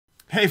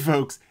Hey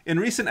folks, in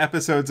recent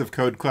episodes of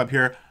Code Club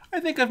here, I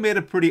think I've made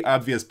a pretty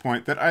obvious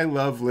point that I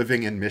love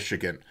living in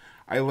Michigan.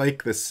 I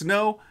like the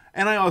snow,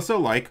 and I also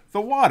like the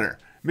water.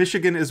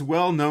 Michigan is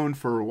well known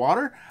for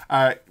water.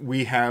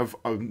 We have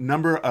a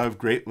number of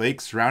Great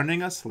Lakes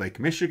surrounding us, Lake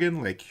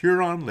Michigan, Lake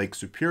Huron, Lake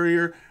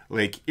Superior,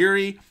 Lake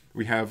Erie.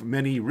 We have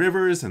many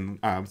rivers and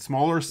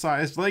smaller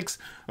sized lakes.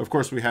 Of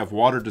course, we have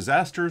water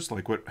disasters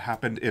like what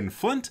happened in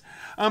Flint.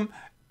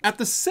 At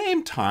the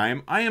same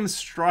time, I am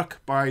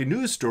struck by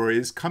news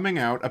stories coming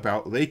out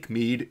about Lake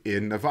Mead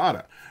in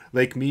Nevada.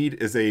 Lake Mead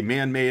is a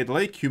man-made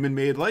lake,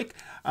 human-made lake,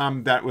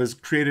 that was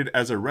created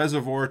as a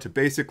reservoir to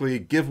basically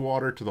give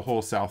water to the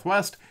whole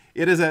Southwest.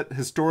 It is at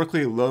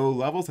historically low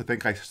levels. I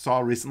think I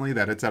saw recently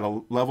that it's at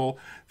a level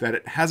that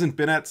it hasn't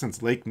been at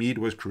since Lake Mead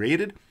was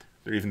created.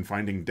 They're even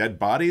finding dead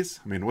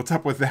bodies. I mean, what's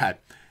up with that?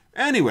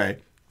 Anyway,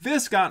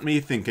 this got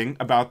me thinking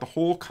about the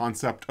whole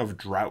concept of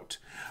drought.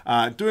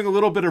 Doing a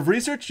little bit of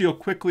research, you'll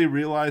quickly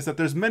realize that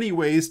there's many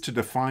ways to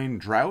define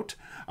drought.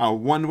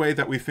 One way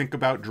that we think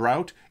about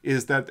drought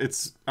is that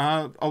it's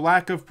a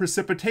lack of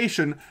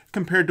precipitation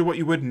compared to what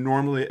you would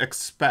normally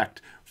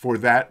expect for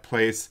that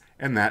place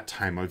and that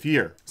time of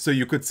year. So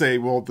you could say,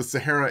 well, the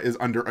Sahara is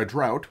under a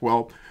drought.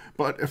 Well,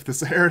 but if the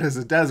Sahara is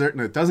a desert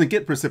and it doesn't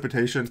get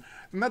precipitation,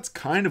 then that's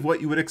kind of what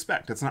you would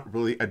expect. It's not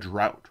really a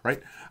drought,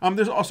 right?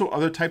 There's also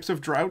other types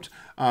of drought.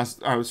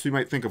 So you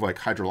might think of like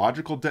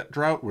hydrological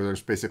drought, where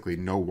there's basically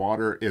no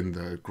water in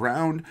the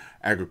ground,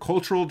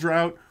 agricultural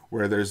drought,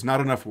 where there's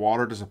not enough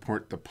water to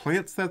support the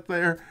plants that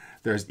there.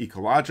 There's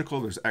ecological,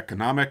 there's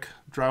economic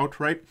drought,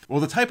 right? Well,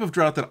 the type of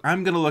drought that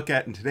I'm going to look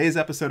at in today's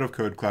episode of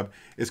Code Club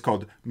is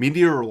called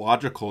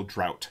meteorological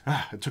drought.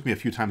 It took me a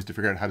few times to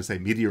figure out how to say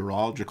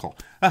meteorological.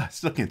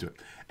 Still can't do it.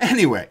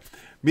 Anyway,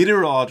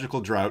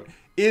 meteorological drought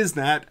is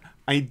that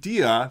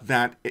idea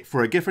that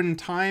for a given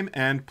time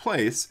and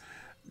place,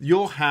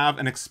 you'll have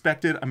an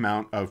expected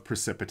amount of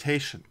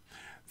precipitation.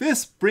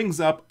 This brings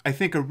up, I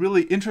think, a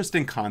really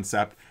interesting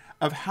concept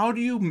of how do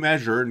you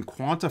measure and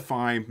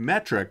quantify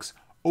metrics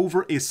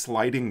over a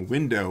sliding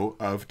window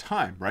of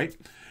time, right?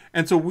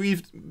 And so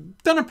we've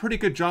done a pretty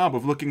good job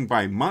of looking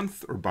by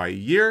month or by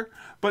year,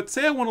 but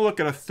say I want to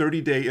look at a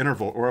 30-day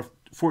interval or a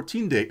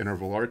 14-day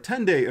interval or a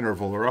 10-day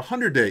interval or a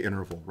 100-day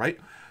interval, right?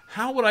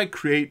 How would I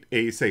create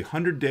a, say,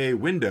 100-day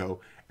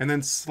window and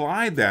then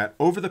slide that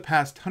over the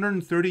past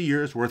 130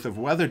 years worth of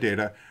weather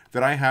data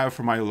that I have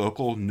from my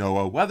local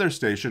NOAA weather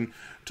station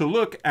to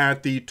look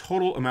at the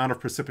total amount of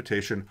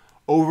precipitation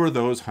over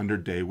those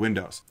 100-day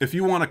windows. If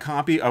you want a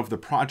copy of the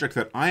project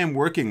that I am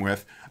working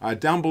with,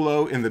 down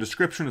below in the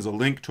description is a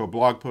link to a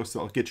blog post that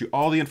will get you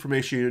all the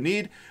information you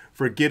need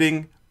for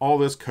getting all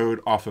this code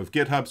off of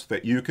GitHub so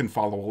that you can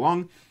follow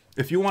along.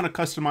 If you want to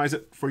customize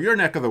it for your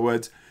neck of the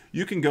woods,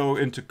 you can go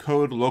into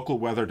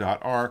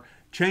codelocalweather.r,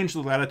 change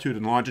the latitude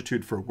and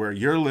longitude for where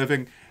you're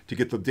living to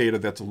get the data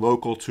that's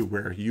local to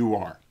where you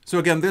are. So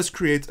again, this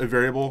creates a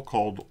variable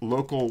called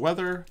local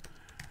weather,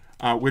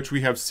 which we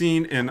have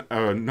seen in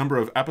a number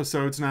of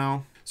episodes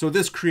now. So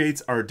this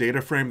creates our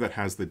data frame that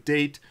has the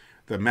date,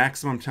 the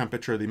maximum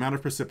temperature, the amount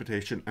of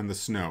precipitation, and the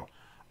snow.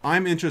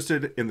 I'm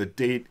interested in the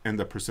date and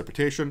the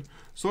precipitation.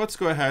 So let's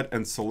go ahead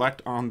and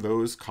select on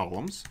those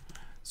columns.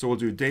 So we'll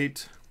do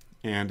date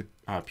and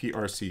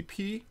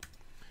PRCP.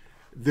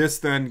 This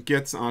then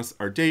gets us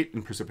our date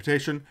and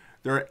precipitation.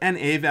 There are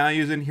NA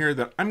values in here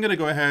that I'm going to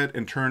go ahead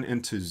and turn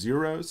into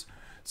zeros.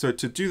 So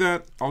to do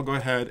that, I'll go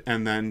ahead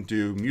and then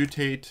do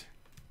mutate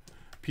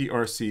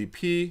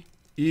PRCP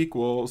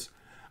equals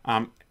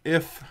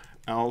if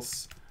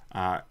else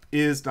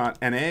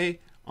is.NA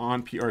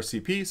on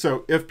PRCP.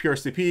 So if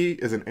PRCP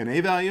is an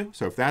NA value,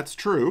 so if that's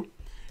true,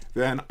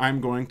 then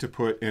I'm going to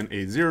put in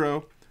a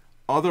 0.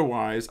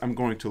 Otherwise, I'm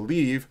going to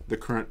leave the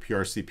current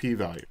PRCP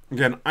value.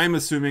 Again, I'm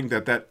assuming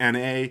that that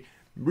NA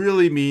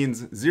really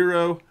means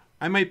 0.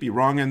 I might be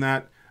wrong in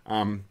that,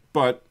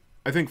 but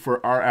I think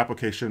for our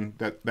application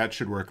that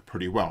should work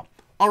pretty well.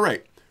 All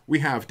right, we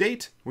have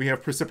date, we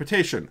have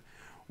precipitation.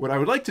 What I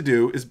would like to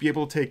do is be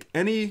able to take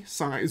any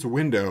size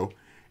window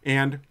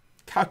and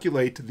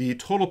calculate the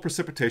total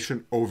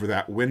precipitation over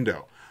that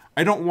window.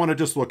 I don't want to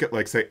just look at,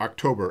 like, say,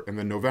 October and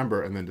then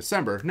November and then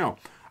December. No,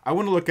 I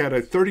want to look at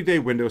a 30-day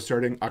window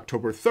starting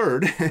October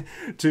 3rd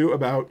to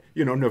about,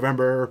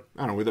 November,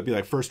 I don't know, would that be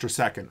like 1st or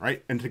 2nd,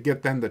 right? And to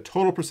get then the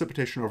total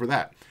precipitation over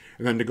that.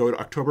 And then to go to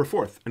October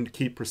 4th and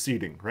keep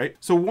proceeding, right?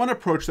 So one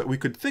approach that we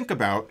could think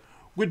about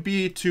would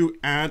be to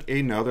add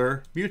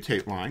another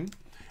mutate line.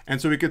 And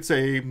so we could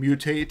say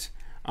mutate,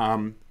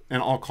 and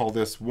I'll call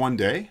this 1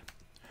 day.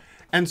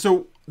 And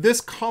so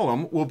this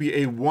column will be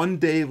a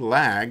 1-day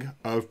lag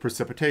of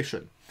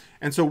precipitation.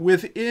 And so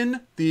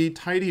within the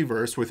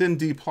tidyverse, within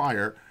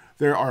dplyr,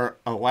 there are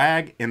a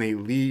lag and a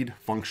lead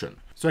function.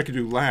 So I could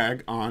do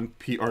lag on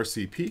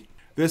PRCP.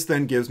 This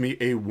then gives me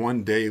a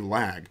 1-day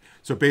lag.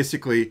 So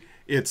basically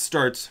it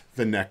starts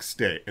the next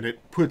day and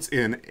it puts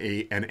in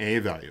a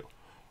NA value.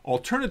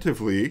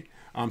 Alternatively,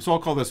 so I'll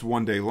call this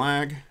 1-day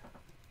lag.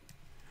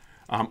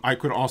 I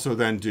could also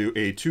then do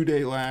a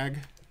 2-day lag,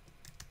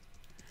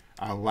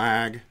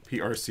 lag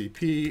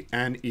PRCP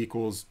n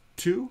equals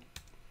 2.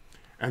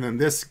 And then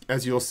this,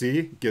 as you'll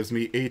see, gives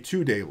me a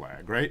 2-day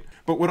lag, right?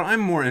 But what I'm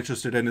more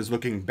interested in is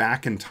looking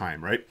back in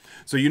time, right?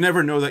 So you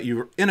never know that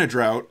you're in a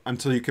drought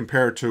until you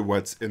compare it to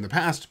what's in the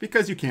past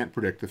because you can't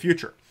predict the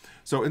future.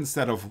 So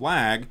instead of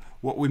lag,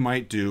 what we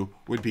might do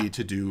would be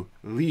to do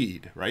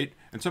lead, right?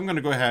 And so I'm going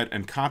to go ahead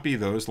and copy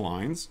those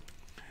lines.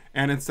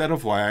 And instead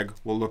of lag,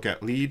 we'll look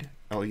at lead,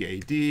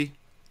 L-E-A-D,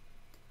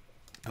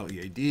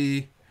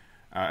 L-E-A-D,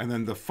 and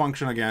then the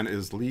function again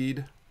is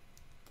lead.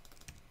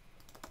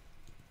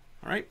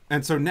 All right,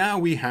 and so now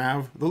we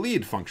have the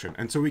lead function.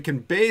 And so we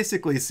can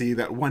basically see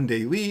that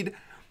 1-day lead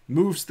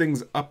moves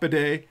things up a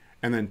day,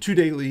 and then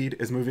 2-day lead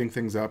is moving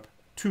things up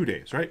 2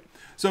 days, right?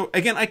 So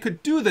again, I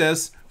could do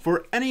this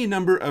for any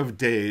number of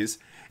days,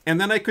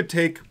 and then I could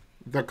take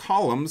the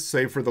columns,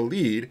 say for the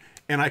lead,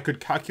 and I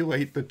could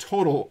calculate the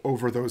total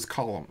over those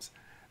columns.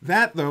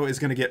 That, though, is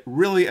going to get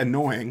really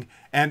annoying,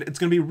 and it's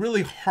going to be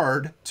really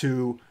hard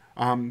to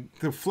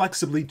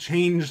flexibly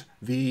change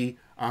the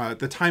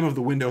time of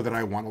the window that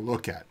I want to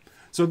look at.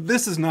 So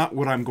this is not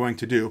what I'm going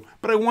to do,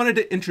 but I wanted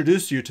to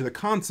introduce you to the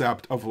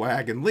concept of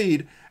lag and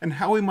lead and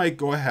how we might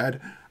go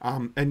ahead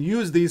and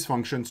use these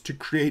functions to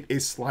create a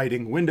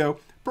sliding window,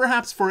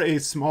 perhaps for a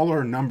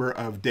smaller number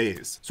of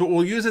days. So what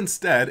we'll use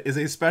instead is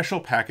a special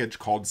package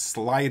called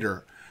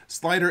slider.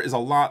 Slider is a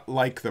lot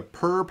like the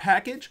per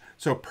package.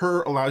 So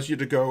per allows you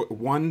to go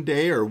 1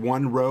 day or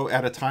 1 row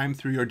at a time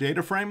through your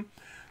data frame.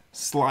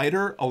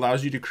 Slider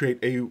allows you to create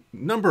a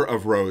number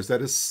of rows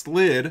that is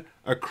slid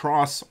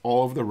across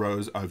all of the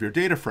rows of your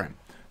data frame.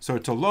 So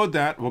to load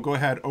that, we'll go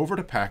ahead over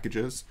to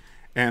packages,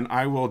 and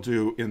I will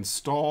do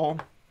install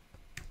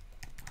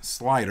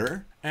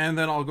slider, and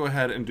then I'll go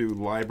ahead and do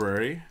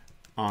library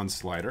on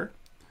slider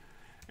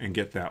and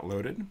get that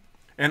loaded.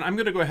 And I'm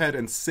going to go ahead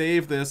and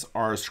save this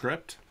R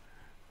script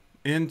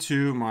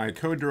into my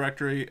code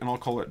directory, and I'll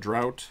call it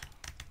drought.r.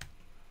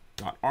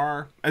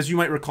 As you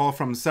might recall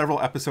from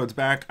several episodes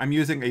back, I'm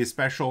using a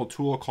special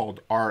tool called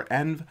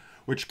renv,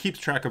 which keeps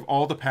track of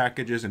all the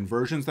packages and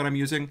versions that I'm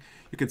using.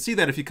 You can see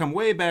that if you come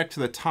way back to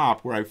the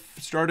top where I've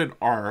started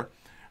R,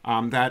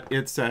 that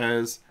it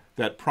says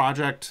that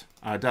project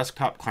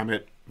desktop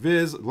climate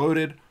viz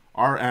loaded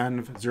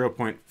renv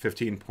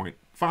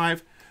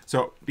 0.15.5.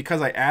 So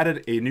because I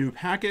added a new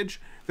package,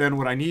 then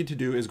what I need to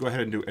do is go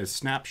ahead and do a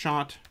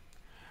snapshot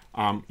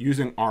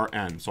using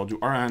rn. So I'll do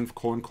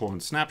rn :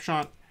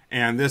 snapshot.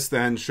 And this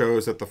then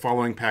shows that the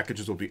following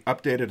packages will be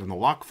updated in the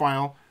lock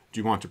file. Do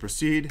you want to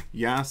proceed?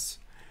 Yes.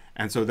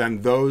 And so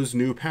then those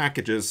new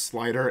packages,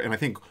 slider, and I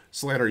think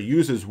slider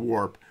uses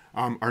warp,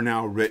 are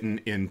now written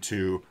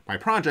into my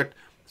project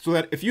so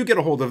that if you get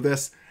a hold of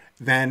this,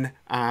 then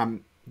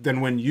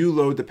when you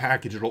load the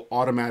package, it'll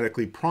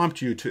automatically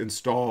prompt you to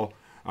install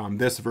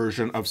this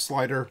version of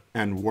slider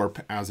and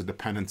warp as a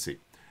dependency.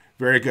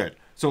 Very good.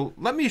 So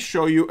let me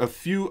show you a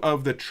few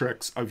of the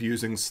tricks of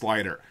using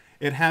slider.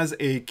 It has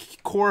a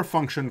core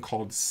function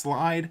called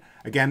slide.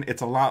 Again,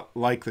 it's a lot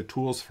like the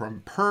tools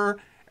from per,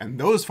 and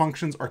those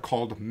functions are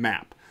called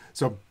map.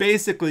 So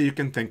basically you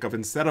can think of,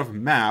 instead of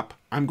map,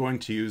 I'm going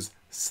to use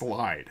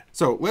slide.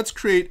 So let's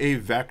create a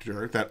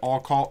vector that I'll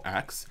call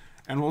x,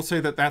 and we'll say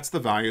that that's the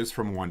values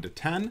from 1 to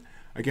 10.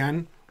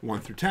 Again,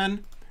 1 through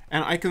 10.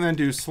 And I can then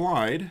do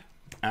slide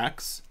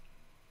x,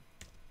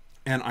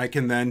 and I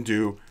can then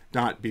do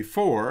dot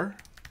before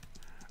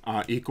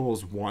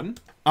equals 1.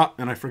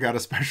 And I forgot a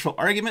special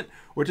argument,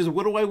 which is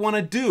what do I want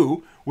to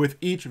do with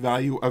each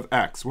value of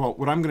x? Well,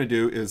 what I'm going to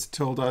do is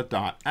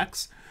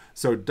tilde.x.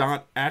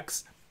 So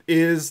 .x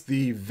is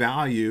the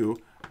value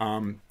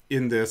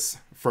in this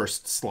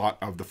first slot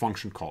of the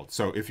function called.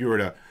 So if you were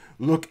to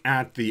look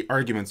at the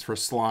arguments for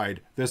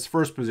slide, this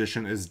first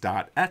position is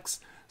 .x.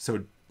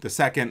 So the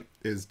second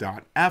is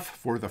 .f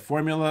for the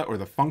formula or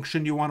the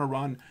function you want to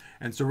run.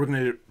 And so we're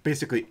going to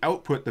basically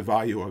output the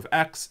value of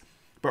x,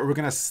 but we're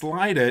going to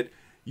slide it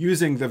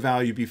using the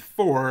value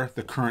before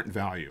the current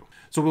value.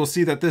 So we'll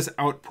see that this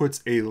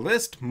outputs a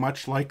list,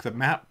 much like the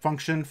map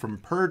function from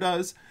per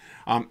does.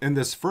 In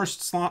this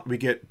first slot, we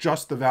get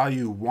just the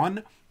value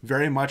 1,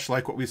 very much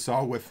like what we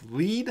saw with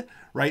lead,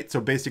 right? So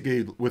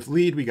basically with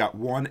lead, we got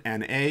 1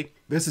 NA.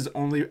 This is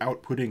only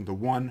outputting the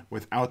 1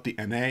 without the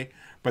NA.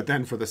 But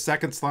then for the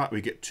second slot,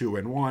 we get 2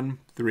 and 1,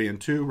 3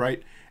 and 2,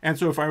 right? And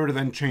so if I were to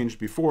then change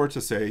before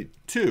to say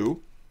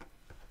 2,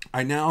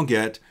 I now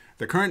get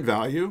the current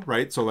value,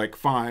 right? So like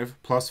 5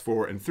 plus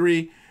 4 and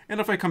 3. And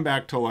if I come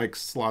back to like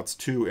slots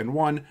 2 and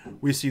 1,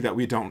 we see that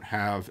we don't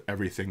have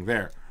everything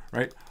there,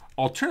 right?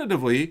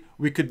 Alternatively,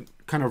 we could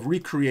kind of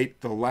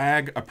recreate the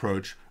lag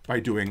approach by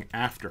doing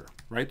after,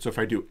 right? So if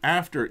I do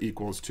after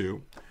equals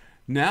 2,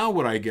 now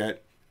what I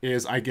get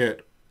is I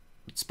get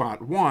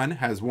spot 1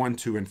 has 1,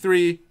 2, and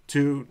 3,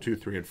 2, 2,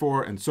 3, and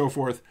 4, and so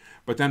forth.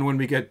 But then when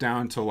we get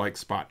down to like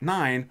spot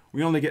 9,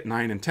 we only get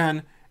 9 and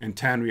 10, and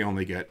 10 we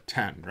only get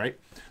 10, right?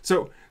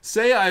 So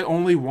say I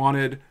only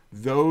wanted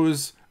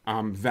those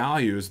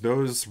values,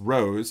 those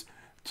rows,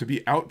 to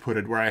be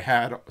outputted where I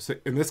had,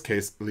 in this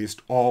case, at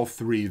least all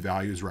 3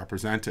 values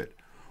represented.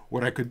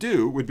 What I could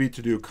do would be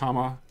to do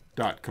comma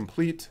dot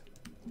complete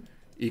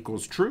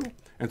equals true.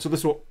 And so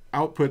this will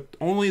output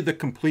only the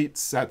complete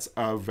sets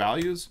of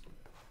values.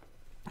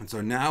 And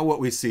so now what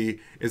we see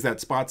is that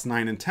spots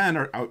 9 and 10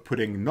 are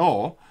outputting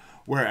null,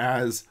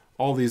 whereas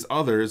all these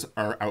others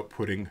are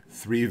outputting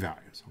 3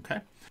 values,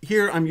 okay?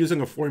 Here I'm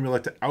using a formula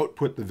to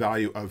output the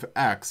value of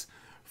x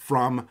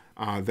from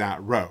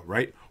that row,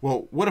 right?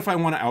 Well, what if I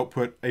want to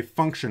output a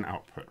function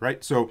output,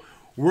 right? So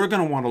we're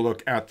going to want to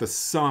look at the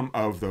sum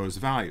of those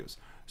values.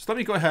 So let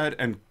me go ahead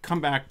and come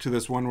back to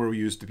this one where we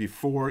used to be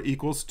 4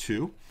 equals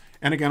 2.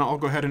 And again, I'll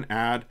go ahead and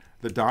add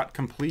the dot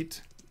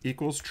complete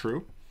equals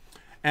true.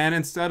 And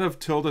instead of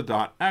tilde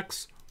dot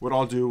x, what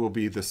I'll do will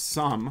be the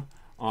sum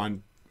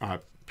on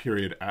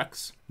period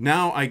x.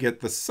 Now I get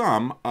the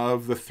sum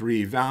of the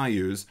 3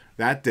 values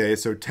that day.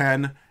 So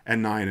 10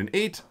 and 9 and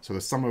 8. So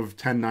the sum of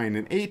 10, 9,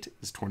 and 8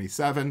 is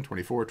 27,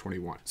 24,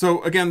 21.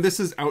 So again, this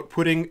is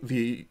outputting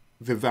the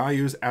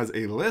values as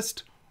a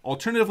list.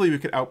 Alternatively, we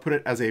could output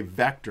it as a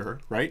vector,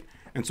 right?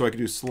 And so I could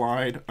do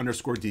slide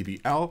underscore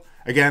dbl.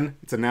 Again,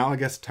 it's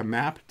analogous to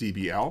map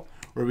dbl,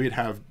 where we'd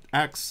have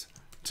x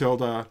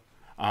tilde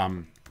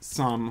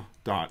sum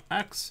dot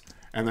x,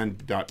 and then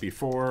dot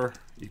before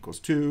equals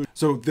 2.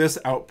 So this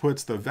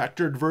outputs the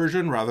vectored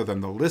version rather than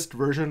the list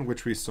version,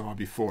 which we saw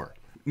before.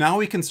 Now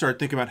we can start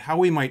thinking about how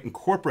we might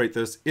incorporate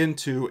this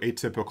into a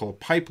typical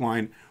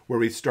pipeline where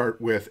we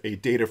start with a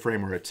data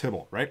frame or a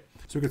tibble, right?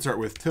 So we could start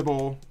with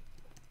tibble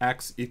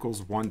x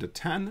equals 1 to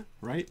 10,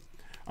 right?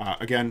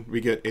 Again,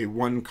 we get a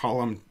 1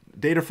 column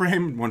data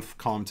frame, 1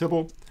 column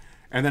tibble,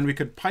 and then we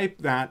could pipe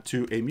that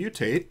to a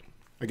mutate,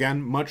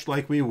 again, much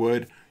like we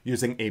would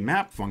using a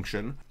map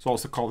function. So I'll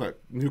also call that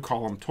new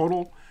column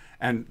total,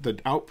 and the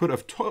output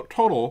of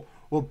total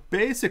will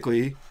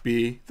basically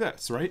be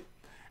this, right?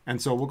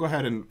 And so we'll go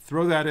ahead and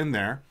throw that in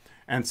there.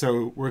 And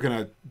so we're going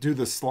to do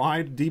the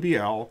slide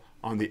dbl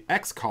on the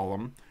x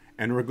column,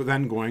 and we're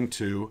then going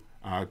to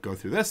go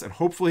through this, and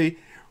hopefully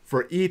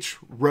for each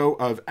row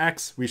of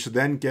x, we should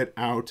then get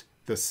out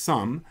the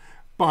sum,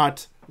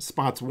 but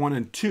spots 1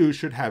 and 2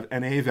 should have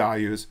NA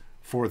values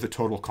for the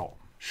total column.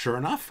 Sure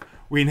enough,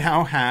 we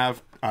now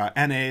have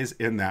NAs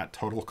in that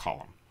total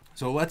column.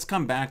 So let's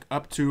come back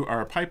up to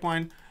our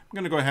pipeline. I'm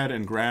going to go ahead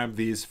and grab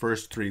these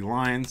first 3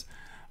 lines.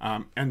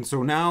 And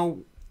so now,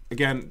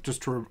 again,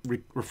 just to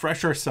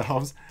refresh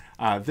ourselves,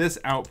 this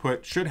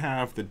output should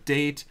have the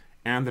date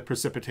and the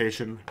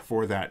precipitation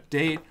for that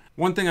date.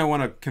 One thing I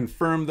want to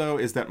confirm, though,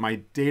 is that my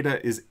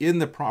data is in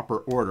the proper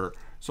order.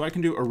 So I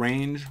can do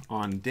arrange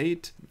on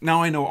date.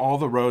 Now I know all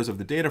the rows of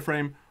the data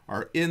frame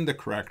are in the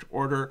correct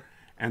order,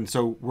 and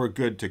so we're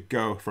good to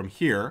go from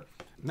here.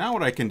 Now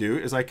what I can do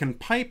is I can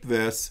pipe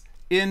this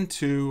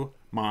into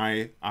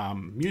my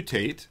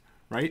mutate,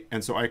 right?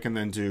 And so I can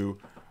then do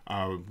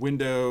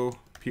window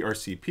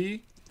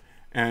PRCP,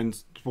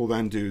 and we'll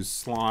then do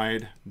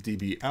slide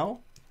dbl.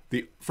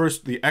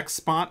 The x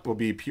spot will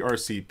be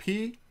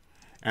PRCP,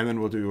 and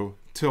then we'll do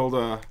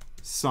tilde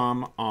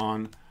sum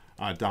on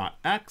dot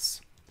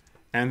x,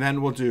 and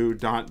then we'll do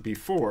dot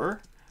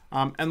before.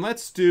 And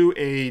let's do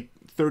a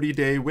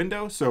 30-day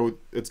window. So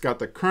it's got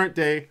the current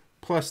day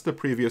plus the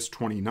previous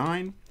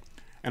 29.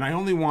 And I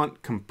only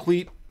want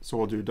complete, so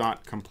we'll do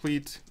dot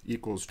complete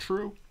equals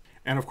true.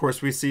 And of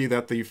course, we see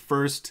that the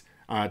first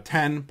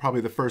 10,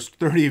 probably the first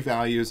 30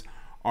 values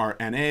are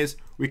NAs.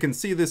 We can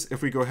see this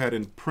if we go ahead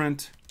and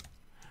print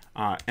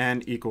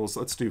n equals,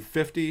 let's do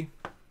 50.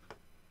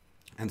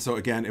 And so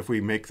again, if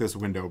we make this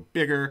window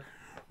bigger,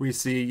 we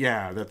see,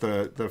 yeah, that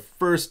the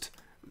first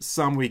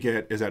sum we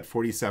get is at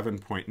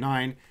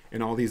 47.9,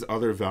 and all these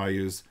other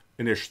values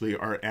initially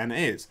are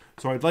NAs.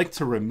 So I'd like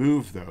to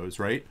remove those,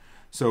 right?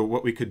 So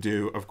what we could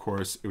do, of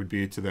course, it would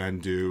be to then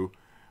do,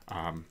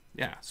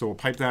 so we'll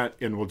pipe that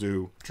in, we'll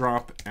do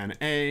drop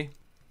NA,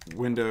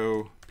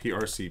 window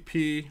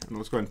PRCP, and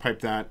let's go ahead and pipe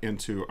that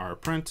into our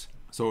print.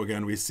 So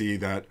again, we see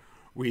that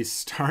we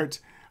start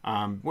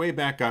way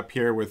back up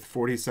here with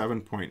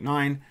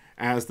 47.9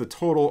 as the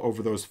total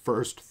over those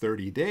first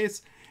 30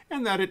 days,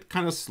 and that it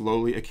kind of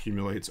slowly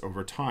accumulates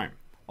over time.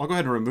 I'll go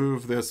ahead and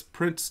remove this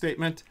print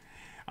statement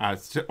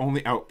to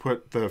only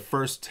output the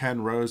first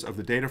 10 rows of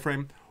the data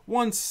frame.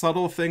 One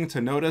subtle thing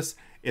to notice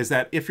is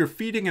that if you're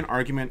feeding an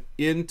argument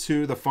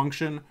into the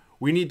function,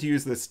 we need to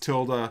use this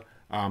tilde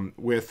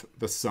with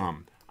the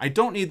sum. I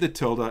don't need the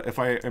tilde if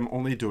I am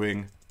only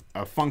doing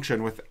a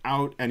function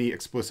without any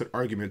explicit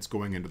arguments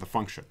going into the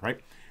function, right?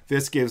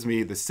 This gives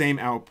me the same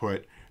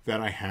output that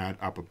I had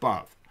up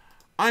above.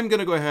 I'm going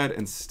to go ahead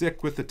and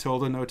stick with the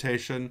tilde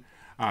notation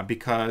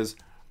because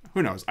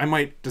who knows, I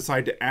might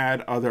decide to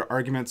add other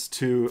arguments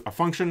to a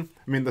function.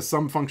 I mean, the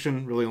sum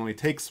function really only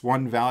takes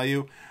one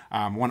value,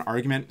 one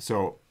argument,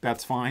 so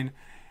that's fine.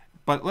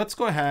 But let's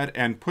go ahead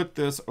and put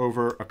this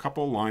over a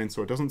couple lines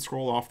so it doesn't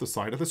scroll off the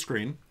side of the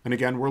screen. And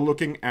again, we're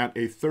looking at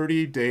a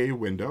 30-day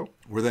window.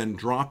 We're then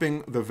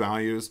dropping the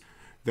values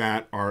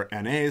that are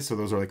NAs, so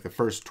those are like the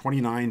first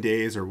 29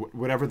 days or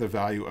whatever the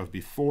value of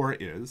before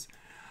is.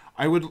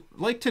 I would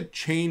like to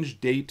change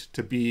date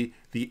to be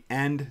the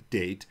end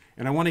date,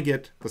 and I want to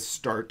get the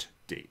start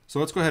date. So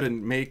let's go ahead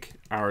and make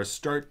our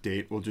start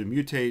date. We'll do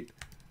mutate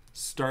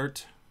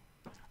start,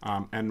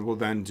 and we'll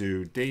then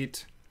do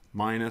date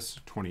minus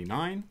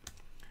 29.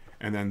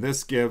 And then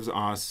this gives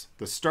us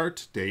the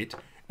start date.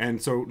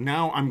 And so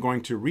now I'm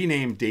going to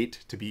rename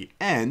date to be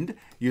end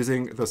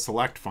using the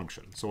select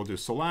function. So we'll do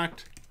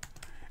select,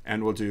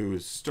 and we'll do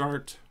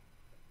start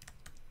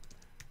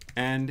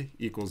end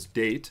equals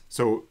date.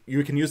 So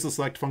you can use the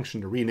select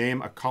function to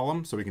rename a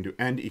column. So we can do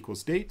end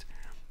equals date.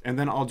 And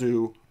then I'll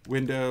do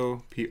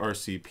window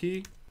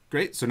prcp.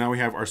 Great. So now we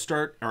have our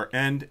start, our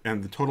end,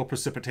 and the total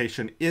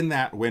precipitation in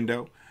that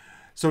window.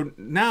 So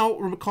now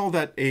recall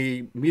that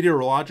a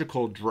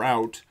meteorological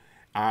drought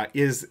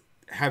is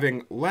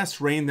having less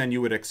rain than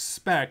you would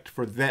expect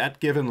for that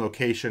given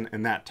location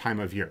and that time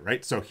of year,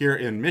 right? So here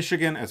in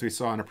Michigan, as we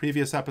saw in a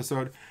previous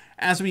episode,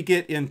 as we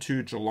get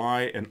into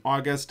July and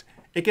August,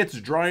 it gets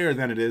drier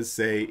than it is,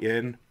 say,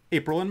 in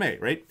April and May,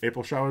 right?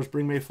 April showers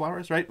bring May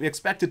flowers, right? We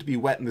expect it to be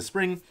wet in the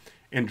spring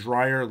and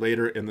drier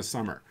later in the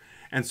summer.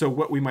 And so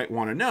what we might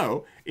want to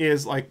know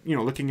is, like, you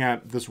know, looking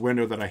at this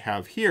window that I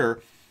have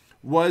here,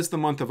 was the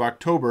month of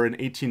October in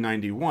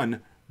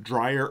 1891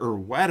 drier or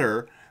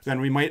wetter than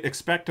we might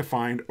expect to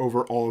find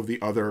over all of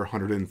the other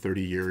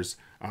 130 years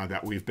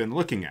that we've been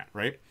looking at,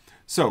 right?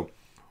 So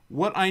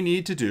what I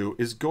need to do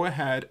is go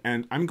ahead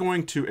and I'm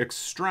going to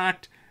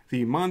extract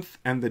the month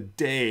and the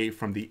day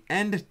from the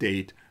end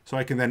date so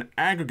I can then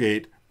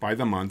aggregate by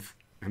the month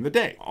and the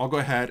day. I'll go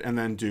ahead and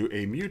then do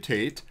a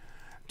mutate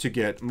to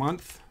get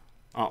month.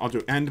 I'll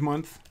do end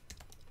month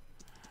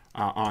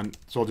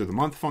so I'll do the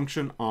month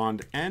function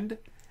on end,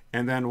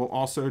 and then we'll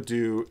also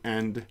do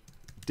end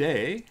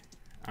day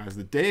as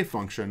the day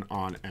function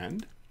on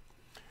end.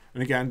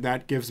 And again,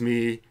 that gives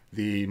me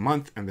the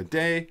month and the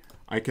day.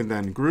 I can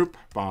then group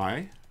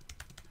by,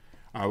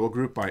 we'll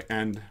group by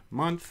end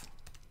month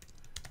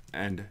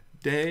and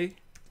day.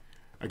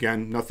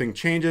 Again, nothing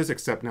changes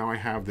except now I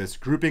have this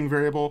grouping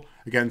variable.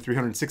 Again,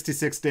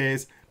 366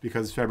 days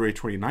because February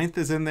 29th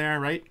is in there,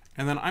 right?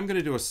 And then I'm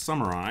gonna do a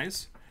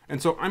summarize.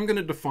 And so I'm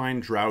gonna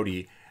define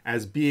droughty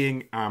as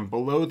being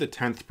below the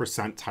 10th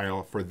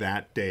percentile for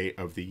that day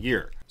of the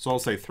year. So I'll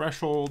say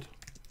threshold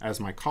as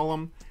my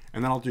column,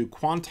 and then I'll do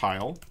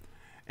quantile.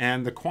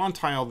 And the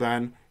quantile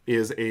then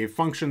is a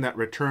function that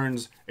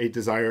returns a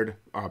desired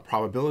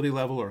probability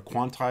level or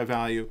quanti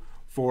value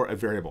for a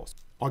variable.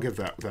 I'll give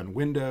that then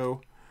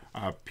window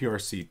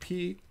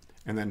prcp,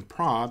 and then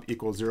prob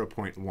equals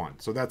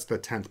 0.1. So that's the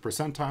 10th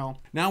percentile.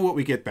 Now what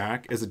we get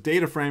back is a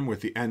data frame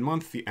with the end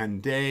month, the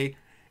end day,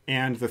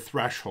 and the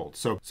threshold.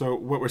 So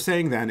what we're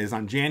saying then is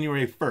on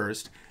January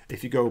 1st,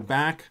 if you go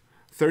back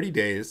 30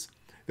 days,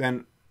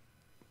 then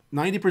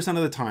 90%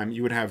 of the time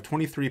you would have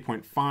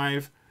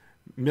 23.5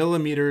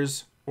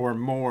 millimeters or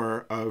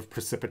more of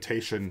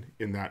precipitation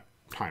in that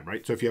time,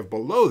 right? So if you have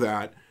below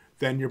that,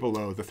 then you're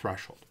below the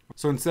threshold.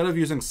 So instead of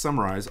using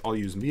summarize, I'll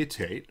use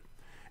mutate.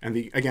 And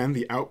again,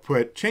 the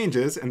output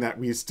changes in that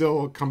we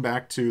still come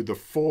back to the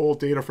full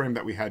data frame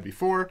that we had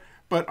before,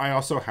 but I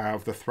also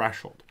have the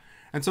threshold.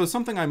 And so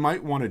something I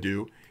might want to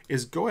do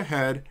is go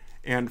ahead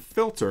and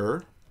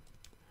filter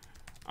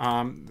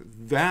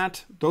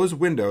those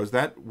windows,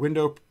 that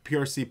window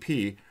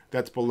PRCP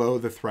that's below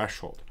the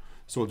threshold.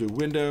 So we'll do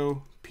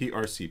window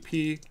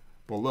PRCP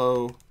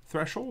below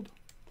threshold.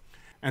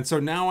 And so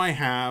now I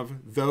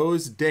have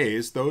those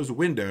days, those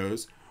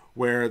windows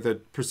where the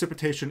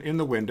precipitation in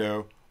the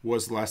window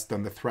was less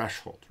than the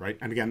threshold, right?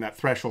 And again, that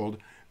threshold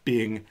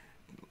being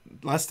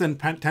less than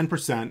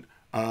 10%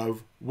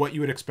 of what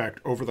you would expect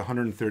over the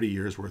 130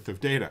 years worth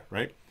of data,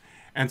 right?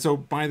 And so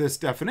by this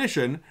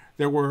definition,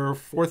 there were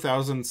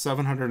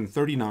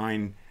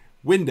 4,739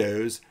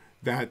 windows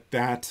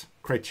that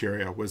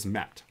criteria was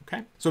met,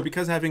 okay? So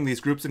because having these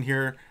groups in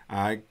here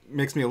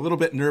makes me a little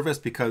bit nervous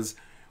because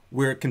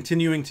we're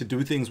continuing to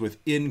do things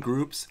within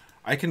groups,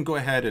 I can go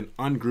ahead and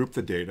ungroup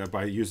the data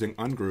by using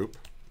ungroup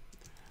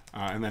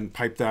and then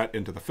pipe that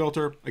into the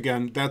filter.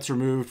 Again, that's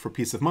removed for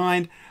peace of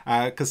mind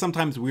because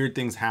sometimes weird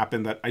things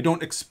happen that I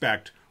don't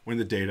expect when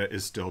the data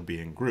is still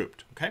being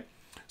grouped, okay?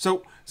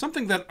 So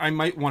something that I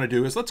might want to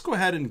do is let's go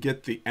ahead and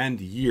get the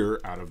end year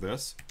out of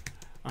this.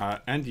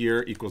 End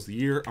year equals the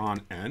year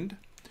on end.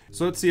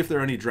 So let's see if there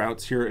are any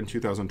droughts here in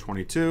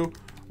 2022.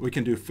 We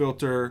can do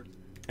filter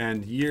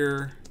end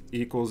year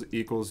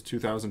equals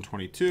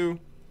 2022.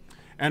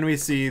 And we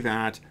see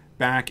that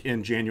back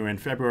in January and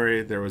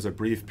February, there was a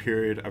brief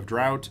period of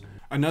drought.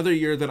 Another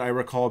year that I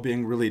recall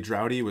being really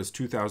droughty was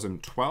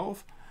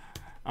 2012.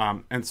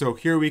 And so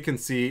here we can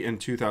see in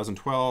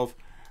 2012,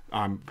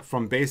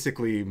 from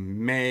basically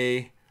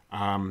May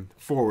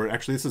forward,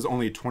 actually this is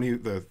only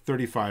the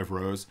 35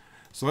 rows.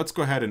 So let's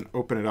go ahead and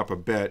open it up a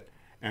bit,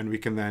 and we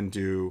can then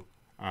do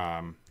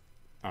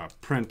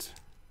print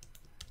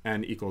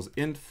n equals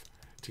inf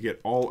to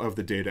get all of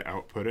the data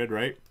outputted,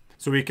 right?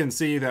 So we can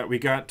see that we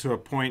got to a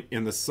point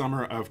in the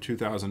summer of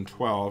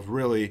 2012,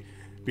 really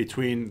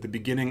between the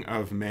beginning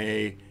of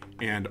May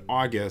and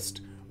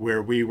August,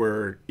 where we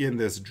were in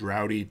this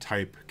droughty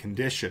type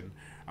condition.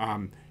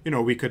 You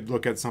know, we could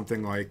look at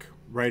something like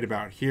right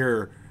about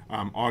here,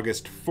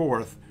 August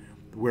 4th,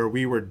 where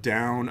we were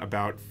down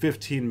about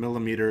 15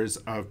 millimeters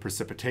of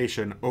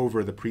precipitation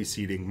over the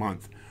preceding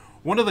month.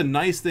 One of the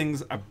nice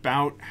things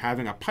about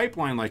having a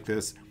pipeline like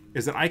this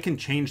is that I can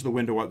change the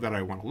window that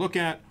I want to look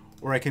at,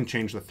 or I can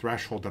change the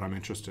threshold that I'm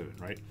interested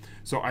in, right?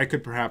 So I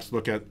could perhaps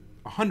look at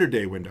a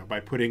 100-day window by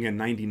putting in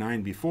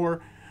 99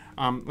 before.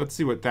 Let's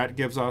see what that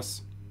gives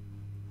us.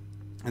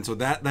 And so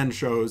that then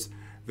shows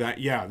that,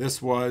 yeah,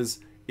 this was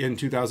in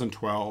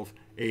 2012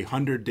 a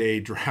 100-day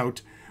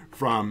drought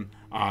from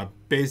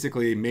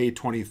basically May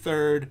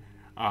 23rd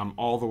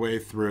all the way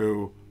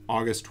through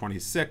August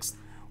 26th,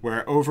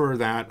 where over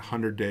that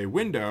 100-day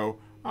window,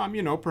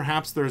 you know,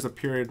 perhaps there's a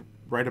period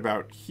right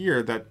about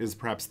here that is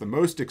perhaps the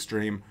most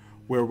extreme,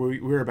 where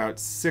we're about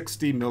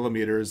 60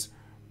 millimeters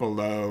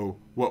below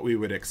what we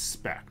would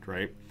expect,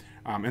 right?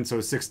 And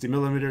so 60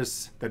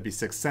 millimeters, that'd be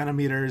 6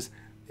 centimeters,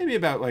 maybe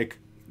about like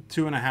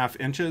 2.5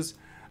 inches.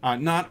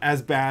 Not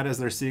as bad as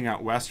they're seeing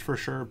out west for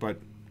sure,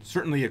 but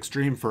certainly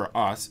extreme for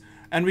us.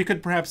 And we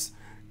could perhaps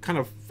kind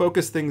of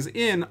focus things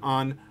in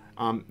on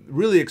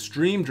really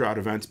extreme drought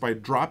events by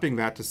dropping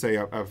that to say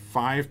a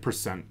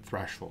 5%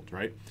 threshold,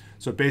 right?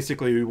 So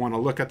basically we want to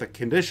look at the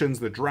conditions,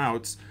 the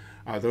droughts,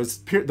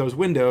 those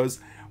windows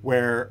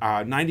where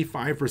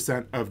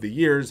 95% of the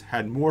years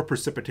had more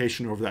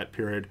precipitation over that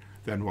period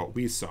than what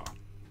we saw.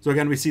 So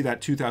again, we see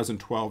that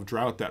 2012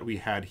 drought that we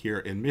had here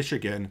in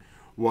Michigan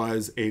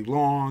was a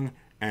long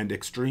and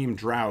extreme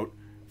drought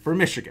for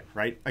Michigan,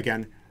 right?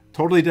 Again,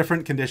 totally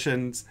different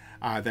conditions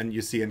than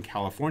you see in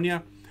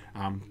California.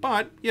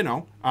 But, you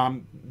know,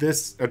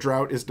 a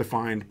drought is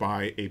defined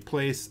by a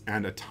place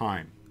and a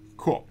time.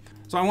 Cool.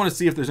 So I want to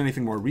see if there's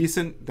anything more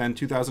recent than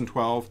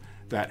 2012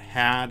 that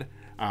had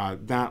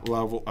that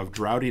level of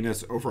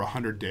droughtiness over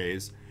 100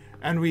 days.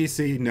 And we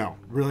see, no,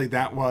 really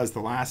that was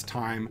the last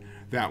time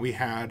that we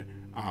had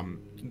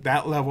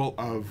that level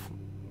of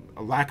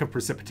a lack of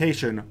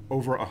precipitation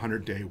over a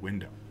 100-day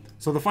window.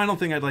 So the final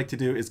thing I'd like to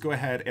do is go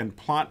ahead and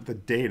plot the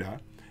data.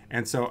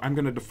 And so I'm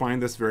going to define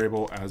this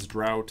variable as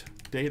drought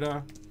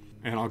data,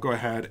 and I'll go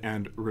ahead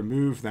and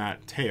remove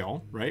that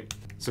tail, right?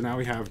 So now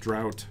we have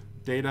drought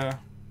data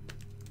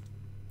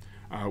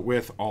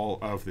with all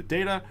of the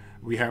data.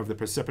 We have the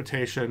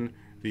precipitation,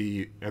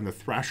 and the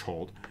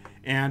threshold.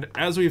 And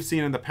as we've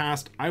seen in the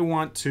past, I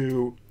want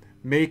to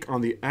make on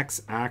the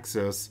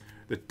x-axis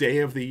the day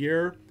of the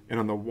year, and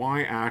on the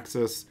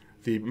y-axis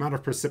the amount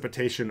of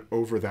precipitation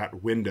over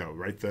that window,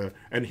 right?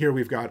 And here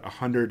we've got a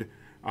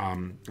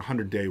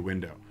 100-day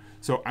window.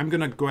 So I'm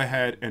going to go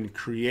ahead and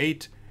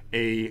create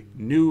a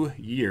new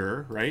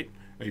year, right?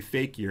 A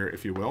fake year,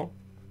 if you will.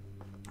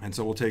 And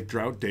so we'll take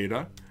drought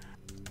data,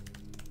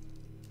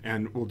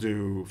 and we'll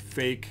do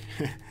fake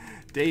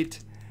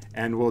date,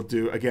 and we'll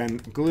do, again,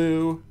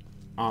 glue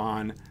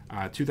on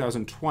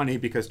 2020,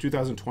 because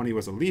 2020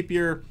 was a leap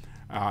year,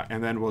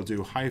 and then we'll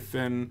do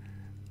hyphen,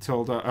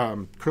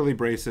 tilde, curly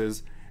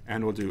braces,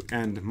 and we'll do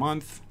end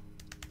month,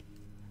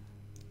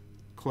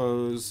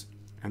 close,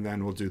 and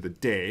then we'll do the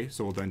day.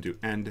 So we'll then do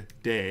end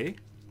day.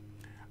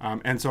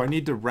 And so I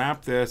need to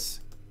wrap this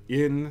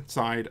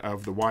inside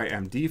of the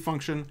YMD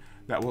function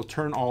that will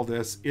turn all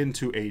this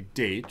into a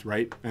date,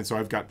 right? And so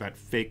I've got that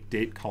fake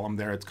date column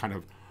there. It's kind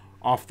of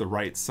off the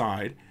right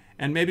side.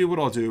 And maybe what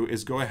I'll do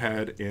is go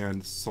ahead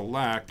and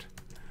select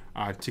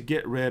to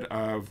get rid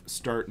of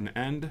start and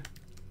end,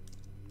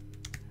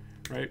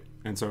 right?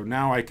 And so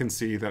now I can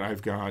see that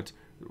I've got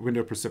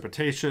window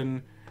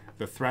precipitation,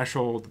 the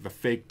threshold, the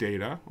fake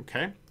data,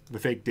 okay? The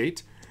fake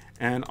date.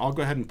 And I'll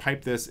go ahead and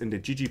pipe this into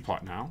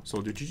ggplot now. So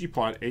we'll do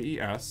ggplot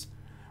AES.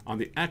 On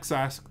the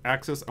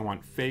x-axis, I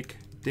want fake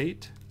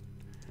date.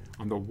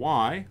 On the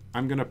y,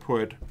 I'm going to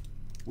put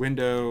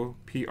window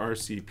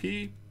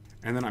PRCP,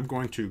 and then I'm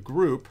going to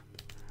group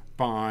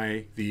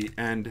by the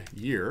end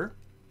year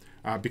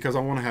because I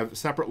want to have a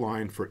separate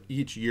line for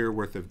each year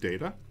worth of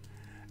data.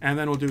 And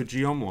then we'll do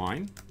geom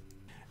line.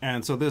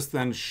 And so this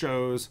then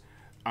shows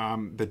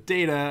the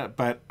data,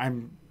 but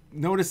I'm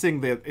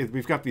noticing that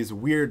we've got these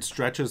weird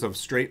stretches of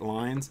straight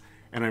lines.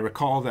 And I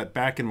recall that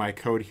back in my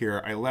code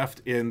here, I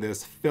left in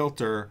this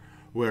filter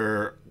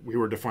where we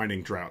were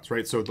defining droughts,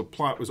 right? So the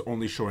plot was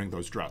only showing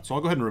those droughts. So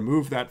I'll go ahead and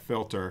remove that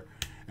filter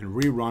and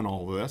rerun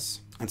all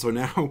this. And so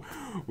now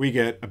we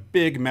get a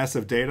big mess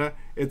of data.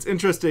 It's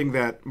interesting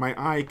that my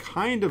eye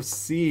kind of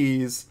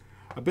sees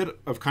a bit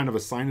of kind of a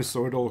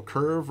sinusoidal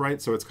curve,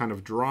 right? So it's kind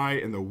of dry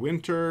in the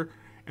winter,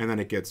 and then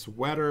it gets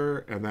wetter,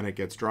 and then it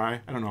gets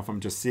dry. I don't know if I'm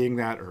just seeing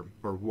that or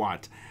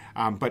what.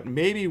 But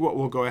maybe what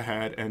we'll go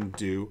ahead and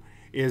do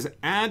is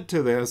add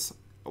to this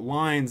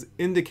lines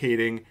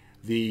indicating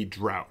the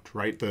drought,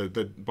 right?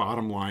 The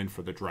bottom line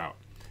for the drought.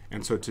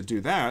 And so to do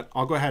that,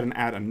 I'll go ahead and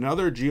add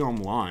another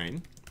geom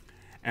line.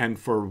 And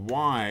for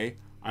y,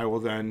 I will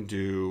then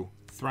do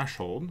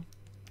threshold.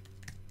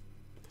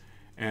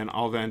 And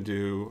I'll then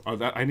do,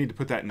 I need to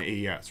put that in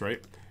AES,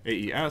 right?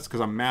 AES, because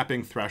I'm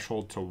mapping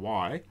threshold to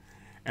y.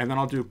 And then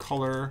I'll do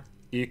color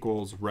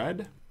equals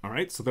red. All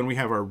right, so then we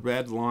have our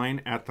red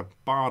line at the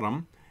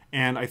bottom.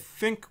 And I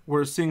think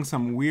we're seeing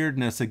some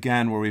weirdness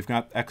again where we've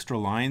got extra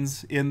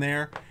lines in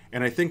there.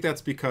 And I think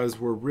that's because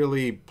we're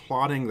really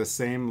plotting the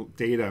same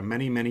data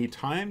many, many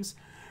times,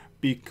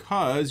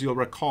 because you'll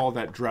recall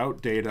that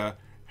drought data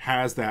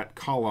has that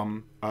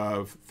column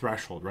of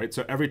threshold, right?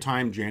 So every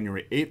time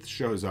January 8th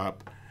shows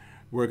up,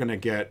 we're going to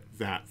get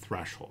that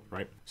threshold,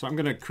 right? So I'm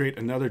going to create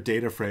another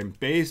data frame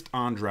based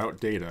on drought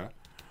data.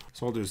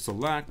 So I'll do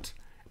select,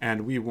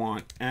 and we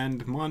want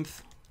end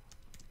month,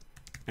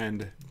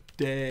 end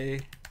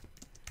day,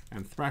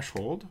 and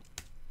threshold.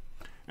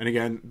 And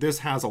again, this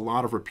has a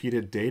lot of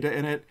repeated data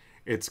in it.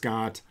 It's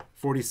got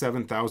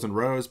 47,000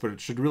 rows, but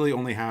it should really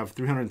only have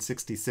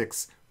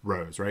 366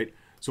 rows, right?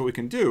 So what we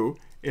can do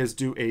is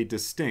do a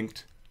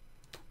distinct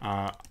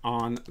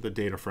on the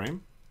data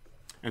frame.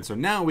 And so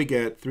now we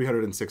get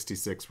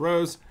 366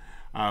 rows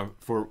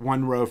for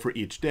one row for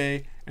each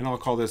day. And I'll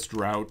call this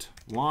drought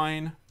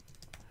line,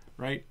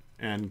 right?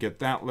 And get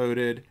that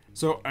loaded.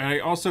 So I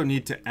also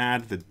need to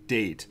add the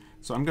date.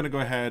 So I'm going to go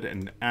ahead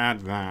and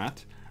add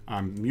that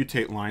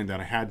mutate line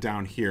that I had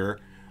down here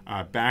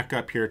back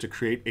up here to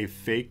create a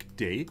fake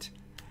date.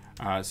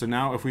 So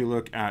now if we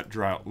look at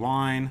drought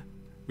line,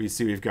 we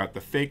see we've got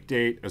the fake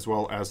date as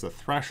well as the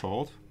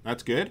threshold.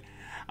 That's good.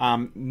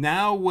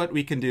 Now what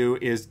we can do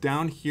is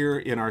down here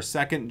in our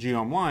second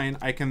geom line,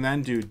 I can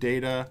then do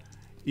data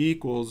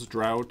equals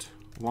drought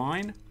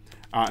line.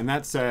 And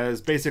that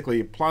says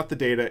basically plot the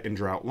data in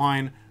drought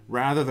line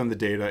rather than the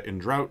data in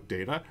drought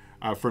data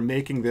for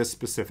making this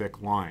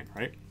specific line,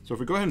 right? So if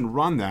we go ahead and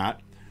run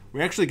that,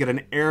 we actually get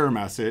an error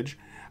message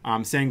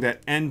saying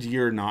that end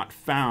year not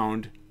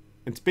found.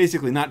 It's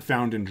basically not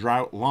found in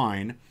drought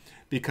line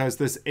because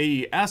this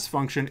AES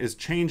function is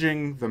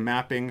changing the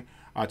mapping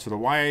to the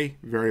Y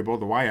variable,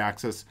 the Y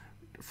axis,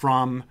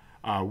 from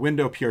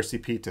window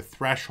PRCP to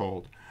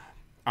threshold.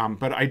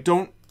 But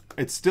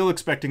it's still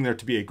expecting there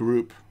to be a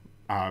group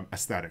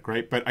aesthetic,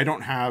 right? But I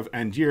don't have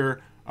end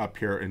year up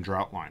here in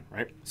drought line,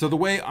 right? So the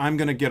way I'm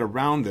going to get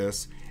around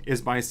this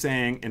is by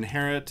saying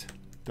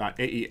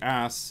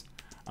inherit.aes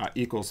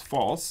equals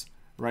false,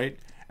 right?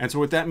 And so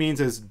what that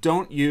means is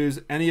don't use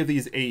any of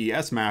these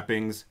AES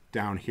mappings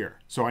down here.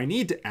 So I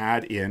need to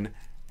add in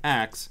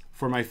X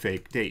for my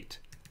fake date,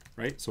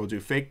 right? So we'll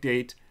do fake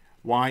date,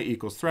 Y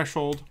equals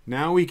threshold.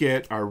 Now we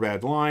get our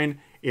red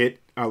line. It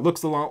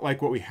looks a lot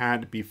like what we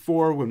had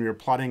before when we were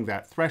plotting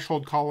that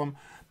threshold column.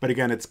 But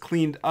again, it's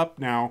cleaned up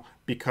now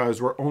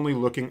because we're only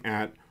looking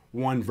at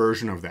one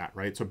version of that,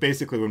 right? So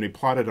basically when we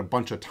plot it a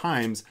bunch of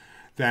times,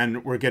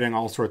 then we're getting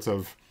all sorts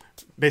of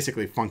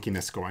basically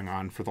funkiness going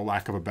on, for the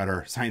lack of a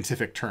better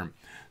scientific term.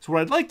 So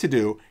what I'd like to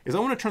do is I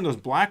want to turn those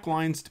black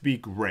lines to be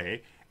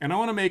gray, and I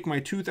want to make my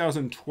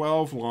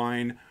 2012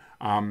 line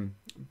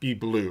be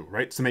blue,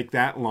 right? To make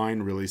that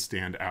line really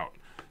stand out.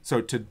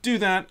 So to do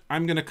that,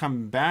 I'm going to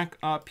come back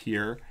up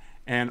here,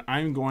 and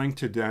I'm going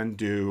to then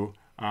do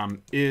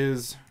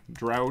is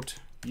drought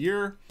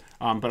year,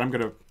 but I'm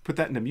going to put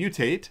that into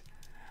mutate,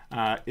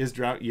 is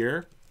drought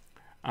year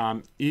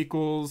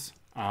equals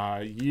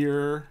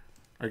year,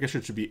 I guess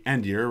it should be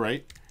end year,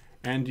 right?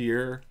 End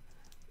year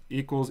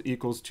equals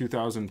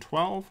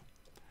 2012.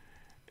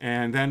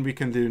 And then we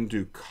can then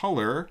do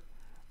color.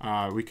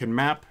 We can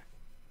map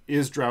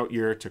is drought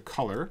year to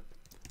color.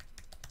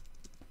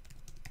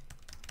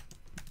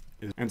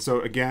 And so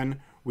again,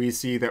 we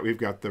see that we've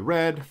got the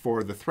red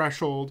for the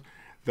threshold,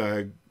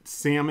 the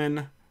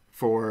salmon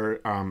for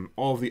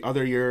all of the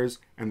other years,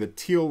 and the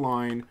teal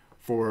line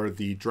for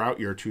the drought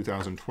year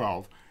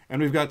 2012.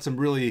 And we've got some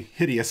really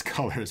hideous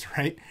colors,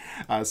 right?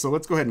 So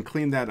let's go ahead and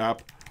clean that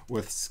up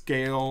with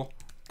scale,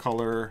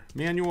 color,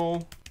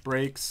 manual,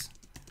 breaks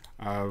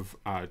of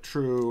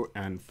true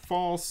and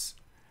false.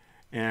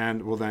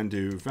 And we'll then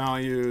do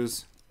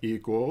values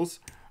equals.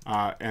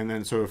 And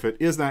then so if it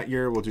is that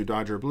year, we'll do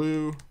Dodger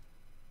blue.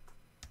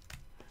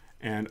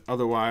 And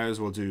otherwise,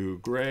 we'll do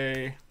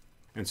gray.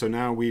 And so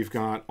now we've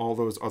got all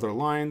those other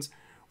lines.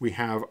 We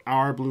have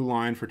our blue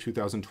line for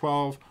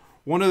 2012.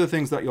 One of the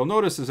things that you'll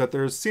notice is that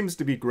there seems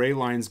to be gray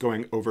lines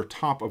going over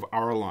top of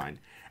our line.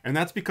 And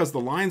that's because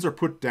the lines are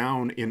put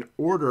down in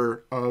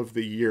order of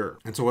the year.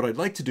 And so what I'd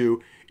like to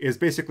do is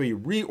basically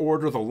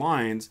reorder the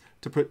lines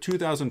to put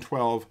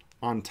 2012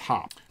 on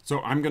top. So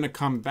I'm going to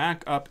come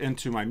back up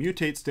into my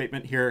mutate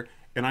statement here,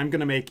 and I'm going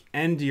to make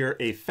end year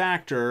a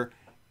factor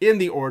in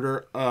the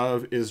order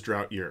of is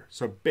drought year.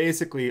 So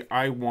basically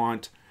I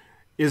want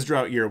is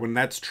drought year. When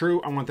that's true,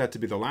 I want that to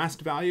be the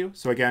last value.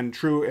 So again,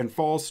 true and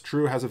false.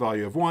 True has a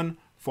value of 1,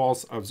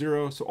 false of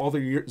 0. So all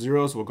the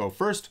zeros will go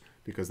first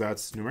because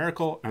that's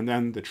numerical, and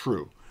then the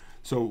true.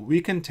 So we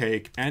can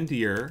take end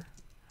year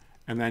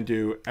and then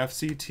do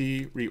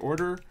FCT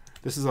reorder.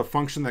 This is a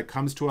function that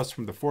comes to us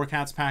from the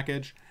forcats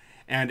package,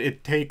 and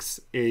it takes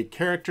a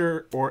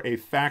character or a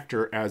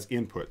factor as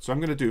input. So I'm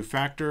going to do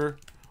factor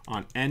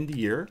on end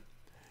year.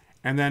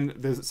 And then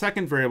the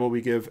second variable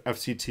we give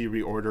FCT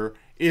reorder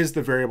is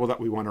the variable that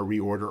we want to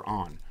reorder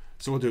on.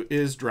 So we'll do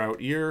is drought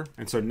year.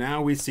 And so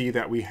now we see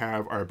that we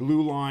have our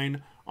blue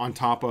line on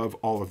top of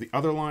all of the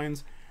other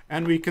lines.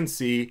 And we can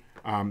see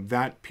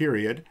that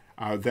period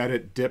that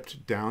it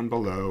dipped down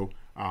below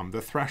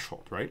the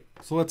threshold, right?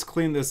 So let's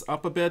clean this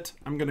up a bit.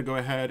 I'm going to go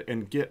ahead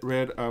and get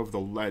rid of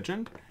the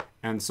legend.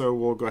 And so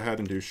we'll go ahead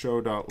and do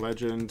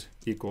show.legend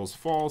equals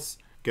false.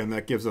 Again,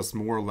 that gives us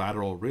more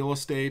lateral real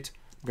estate.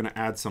 I'm going to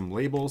add some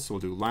labels. So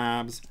we'll do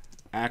labs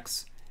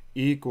x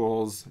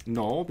equals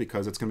null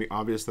because it's going to be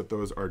obvious that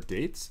those are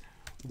dates.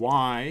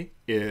 Y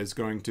is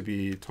going to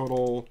be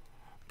total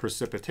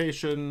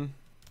precipitation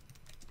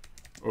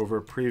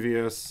over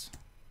previous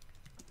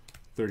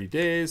 30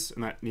 days,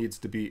 and that needs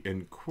to be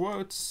in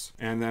quotes.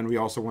 And then we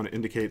also want to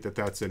indicate that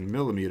that's in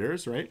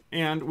millimeters, right?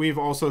 And we've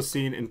also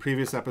seen in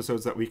previous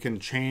episodes that we can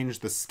change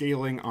the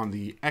scaling on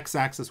the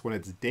x-axis when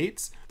it's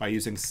dates by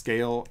using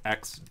scale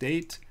x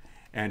date.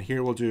 And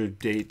here we'll do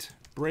date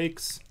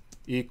breaks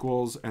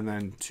equals, and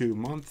then 2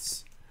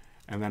 months.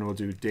 And then we'll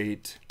do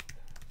date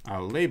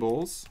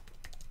labels.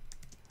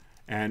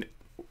 And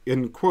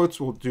in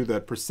quotes, we'll do the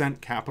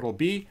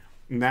 %B.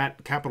 And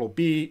that capital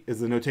B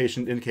is the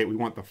notation to indicate we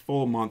want the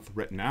full month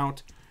written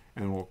out.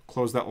 And we'll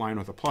close that line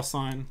with a plus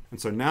sign.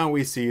 And so now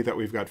we see that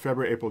we've got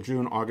February, April,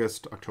 June,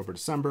 August, October,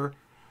 December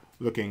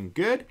looking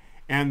good.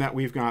 And that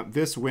we've got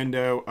this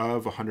window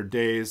of 100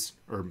 days,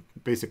 or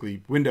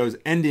basically windows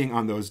ending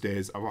on those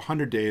days of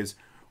 100 days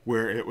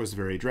where it was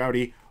very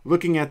droughty.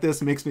 Looking at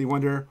this makes me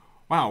wonder,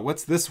 wow,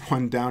 what's this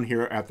one down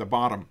here at the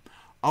bottom?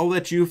 I'll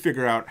let you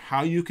figure out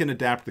how you can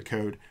adapt the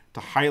code to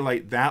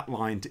highlight that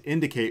line to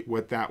indicate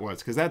what that was,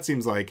 because that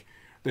seems like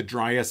the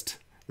driest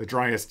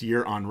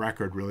year on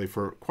record, really,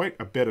 for quite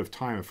a bit of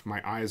time if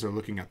my eyes are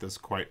looking at this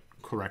quite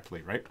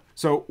correctly, right?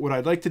 So what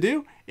I'd like to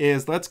do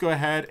is let's go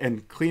ahead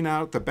and clean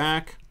out the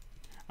back.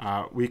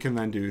 We can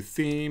then do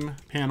theme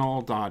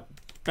panel dot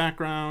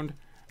background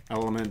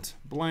element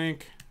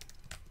blank,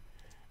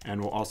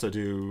 and we'll also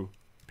do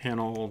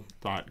panel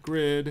dot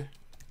grid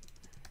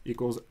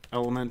equals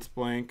element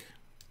blank.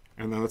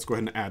 And then let's go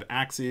ahead and add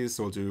axes.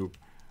 So we'll do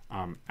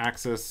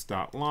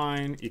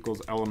axis.line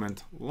equals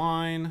element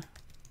line.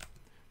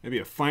 Maybe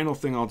a final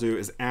thing I'll do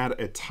is add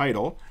a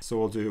title. So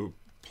we'll do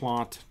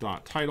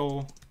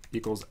plot.title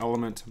equals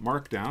element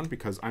markdown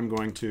because I'm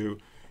going to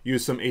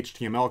use some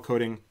HTML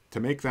coding to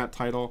make that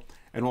title.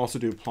 And we'll also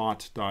do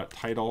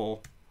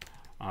plot.title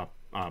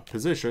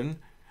position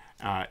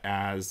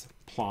as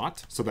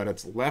plot so that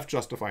it's left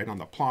justified on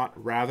the plot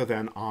rather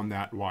than on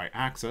that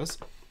y-axis.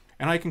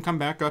 And I can come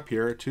back up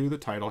here to the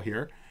title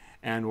here,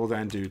 and we'll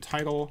then do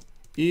title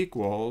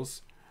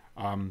equals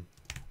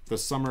the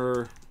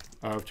summer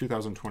of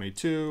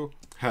 2022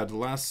 had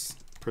less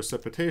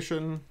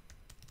precipitation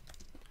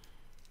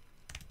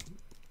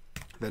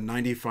than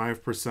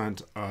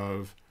 95%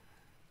 of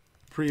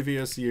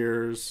previous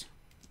years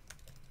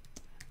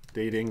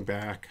dating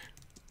back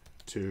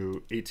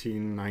to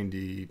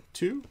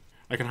 1892.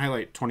 I can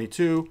highlight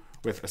 22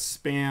 with a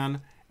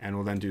span, and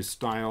we'll then do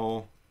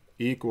style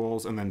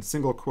equals, and then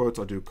single quotes,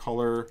 I'll do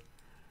color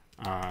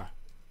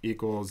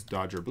equals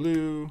Dodger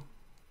blue.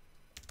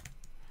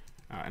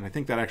 And I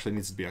think that actually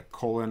needs to be a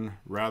colon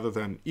rather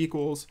than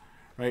equals,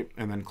 right?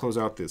 And then close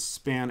out this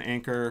span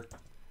anchor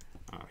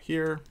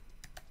here,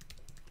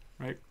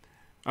 right?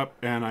 Up,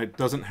 and it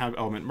doesn't have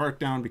element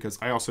markdown because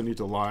I also need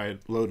to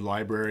load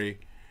library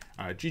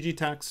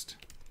ggtext.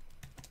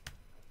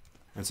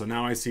 And so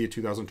now I see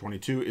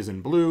 2022 is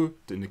in blue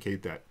to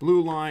indicate that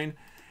blue line.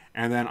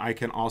 And then I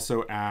can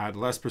also add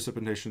less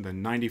precipitation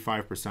than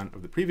 95%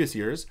 of the previous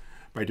years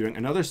by doing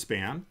another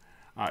span.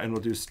 And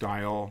we'll do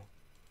style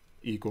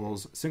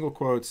equals single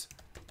quotes,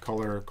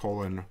 color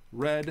colon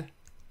red.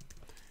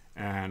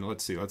 And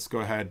let's see, let's go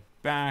ahead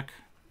back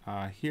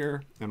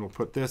here, and we'll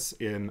put this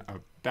in a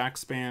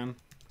backspan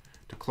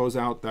to close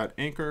out that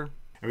anchor.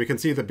 And we can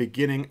see the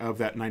beginning of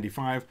that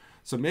 95.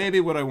 So maybe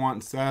what I want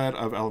instead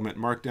of element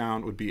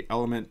markdown would be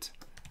element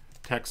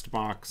text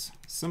box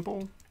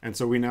simple. And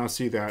so we now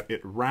see that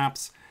it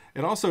wraps.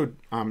 It also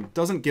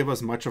doesn't give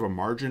us much of a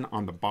margin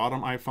on the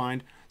bottom, I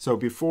find. So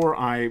before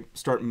I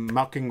start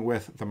mucking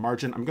with the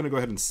margin, I'm going to go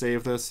ahead and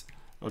save this.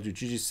 I'll do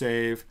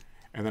ggsave,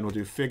 and then we'll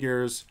do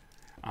figures,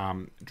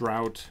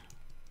 drought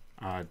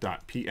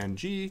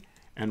 .png,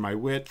 and my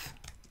width,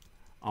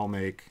 I'll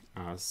make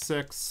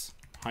 6,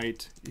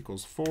 height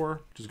equals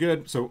 4, which is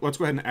good. So let's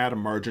go ahead and add a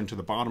margin to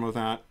the bottom of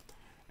that,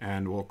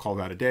 and we'll call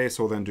that a day.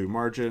 So we'll then do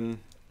margin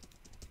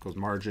equals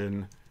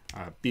margin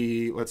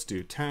B, let's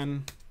do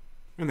 10.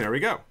 And there we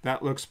go.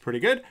 That looks pretty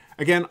good.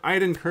 Again,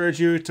 I'd encourage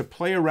you to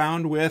play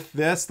around with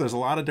this. There's a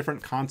lot of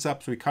different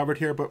concepts we covered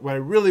here, but what I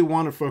really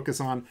want to focus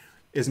on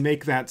is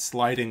make that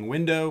sliding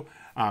window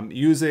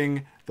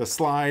using the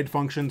slide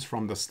functions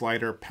from the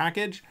slider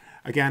package.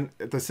 Again,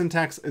 the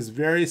syntax is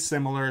very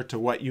similar to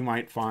what you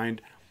might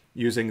find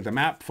using the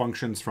map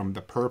functions from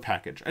the per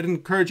package. I'd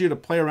encourage you to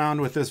play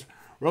around with this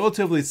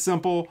relatively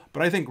simple,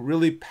 but I think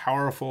really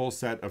powerful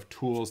set of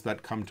tools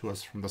that come to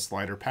us from the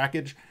slider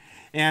package.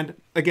 And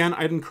again,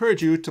 I'd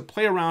encourage you to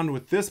play around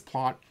with this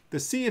plot to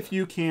see if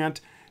you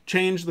can't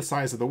change the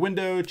size of the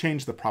window,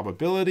 change the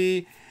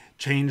probability,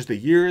 change the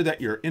year that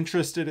you're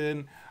interested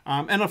in,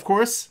 and of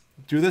course,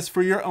 do this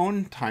for your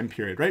own time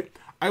period, right?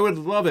 I would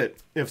love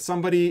it if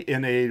somebody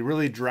in a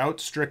really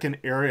drought-stricken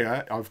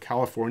area of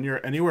California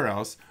or anywhere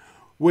else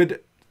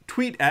would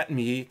tweet at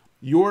me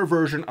your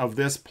version of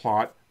this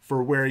plot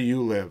for where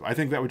you live. I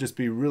think that would just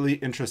be really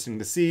interesting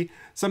to see.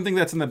 Something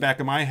that's in the back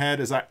of my head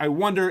is I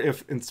wonder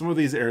if in some of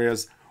these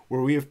areas where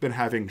we have been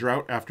having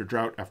drought after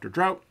drought after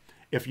drought.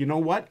 If you know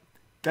what,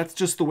 that's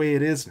just the way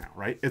it is now,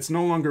 right? It's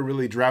no longer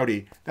really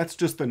droughty. That's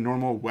just the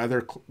normal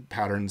weather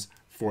patterns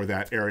for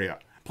that area.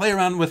 Play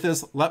around with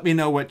this, let me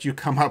know what you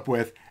come up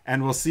with,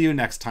 and we'll see you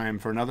next time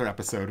for another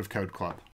episode of Code Club.